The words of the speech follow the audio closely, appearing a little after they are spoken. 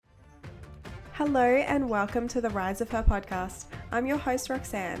Hello and welcome to the Rise of Her podcast. I'm your host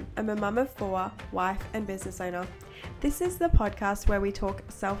Roxanne. I'm a mum of 4, wife and business owner. This is the podcast where we talk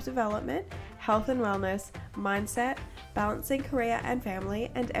self-development, health and wellness, mindset, balancing career and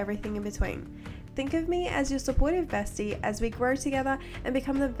family, and everything in between. Think of me as your supportive bestie as we grow together and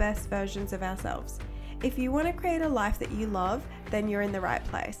become the best versions of ourselves. If you want to create a life that you love, then you're in the right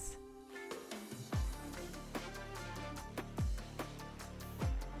place.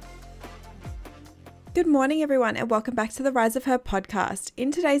 Good morning, everyone, and welcome back to the Rise of Her podcast.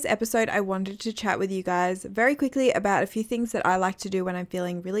 In today's episode, I wanted to chat with you guys very quickly about a few things that I like to do when I'm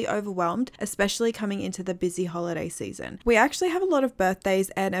feeling really overwhelmed, especially coming into the busy holiday season. We actually have a lot of birthdays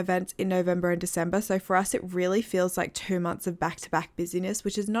and events in November and December, so for us, it really feels like 2 months of back-to-back busyness,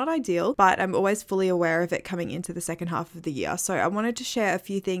 which is not ideal, but I'm always fully aware of it coming into the second half of the year. So I wanted to share a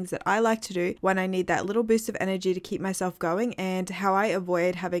few things that I like to do when I need that little boost of energy to keep myself going and how I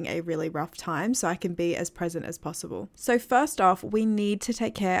avoid having a really rough time so I can be as present as possible. So first off, we need to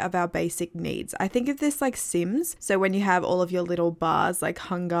take care of our basic needs. I think of this like Sims. So when you have all of your little bars like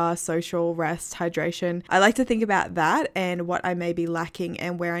hunger, social, rest, hydration, I like to think about that and what I may be lacking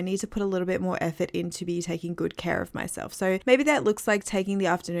and where I need to put a little bit more effort into be taking good care of myself. So maybe that looks like taking the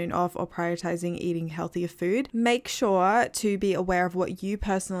afternoon off or prioritizing eating healthier food. Make sure to be aware of what you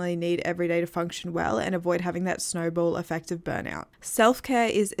personally need every day to function well and avoid having that snowball effect of burnout. Self-care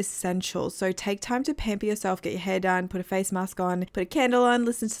is essential. So take time to pamper yourself, get your hair done, put a face mask on, put a candle on,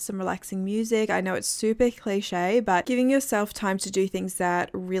 listen to some relaxing music. I know it's super cliche, but giving yourself time to do things that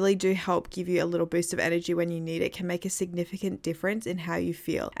really do help give you a little boost of energy when you need it can make a significant difference in how you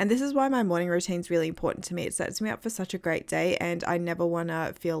feel. And this is why my morning routine is really important to me. It sets me up for such a great day and I never want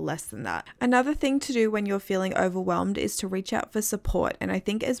to feel less than that. Another thing to do when you're feeling overwhelmed is to reach out for support. And I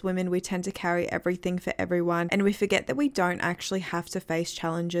think as women, we tend to carry everything for everyone and we forget that we don't actually have to face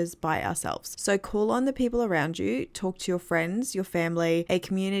challenges by ourselves. So call on the people around you, talk to your friends, your family, a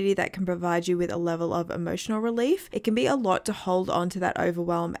community that can provide you with a level of emotional relief. It can be a lot to hold on to that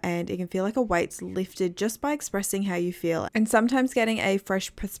overwhelm and it can feel like a weight's lifted just by expressing how you feel. And sometimes getting a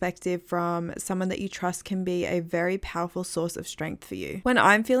fresh perspective from someone that you trust can be a very powerful source of strength for you. When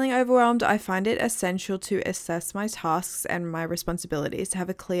I'm feeling overwhelmed, I find it essential to assess my tasks and my responsibilities to have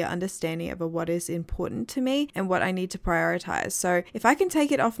a clear understanding of what is important to me and what I need to prioritize. So if I can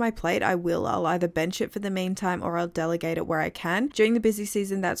take it off my plate, I will. I'll either bench it for the meantime or I'll delegate it where I can. During the busy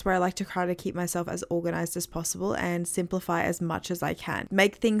season, that's where I like to try to keep myself as organized as possible and simplify as much as I can.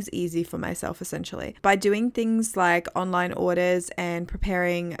 Make things easy for myself essentially. By doing things like online orders and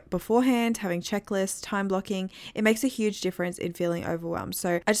preparing beforehand, having checklists, time blocking, it makes a huge difference in feeling overwhelmed.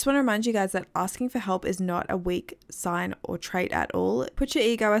 So I just want to remind you guys that asking for help is not a weak sign or trait at all. Put your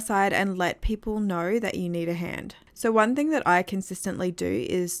ego aside and let people know that you need a hand. So one thing that I consistently do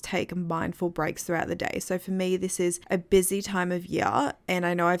is take mindful breaks throughout the day. So for me, this is a busy time of year. And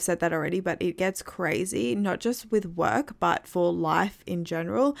I know I've said that already, but it gets crazy, not just with work, but for life in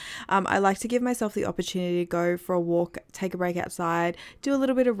general. I like to give myself the opportunity to go for a walk, take a break outside, do a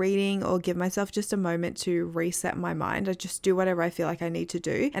little bit of reading, or give myself just a moment to reset my mind. I just do whatever I feel like I need to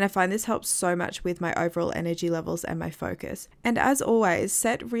do. And I find this helps so much with my overall energy levels and my focus. And as always,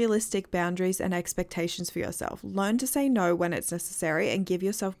 set realistic boundaries and expectations for yourself. Learn to say no when it's necessary and give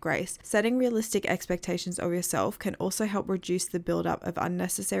yourself grace. Setting realistic expectations of yourself can also help reduce the buildup of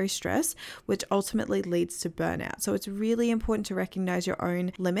unnecessary stress, which ultimately leads to burnout. So it's really important to recognize your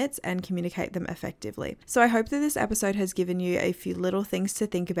own limits and communicate them effectively. So I hope that this episode has given you a few little things to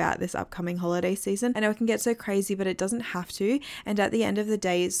think about this upcoming holiday season. I know it can get so crazy, but it doesn't have to. And at the end of the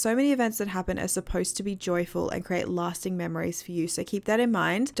day, so many events that happen are supposed to be joyful and create lasting memories for you. So keep that in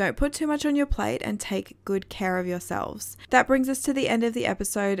mind. Don't put too much on your plate and take good care of yourselves. That brings us to the end of the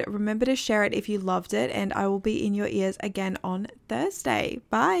episode. Remember to share it if you loved it, and I will be in your ears again on Thursday.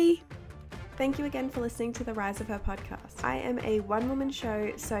 Bye. Thank you again for listening to the Rise of Her podcast. I am a one-woman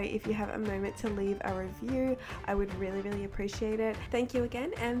show, so if you have a moment to leave a review, I would really, really appreciate it. Thank you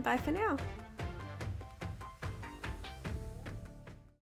again, and bye for now.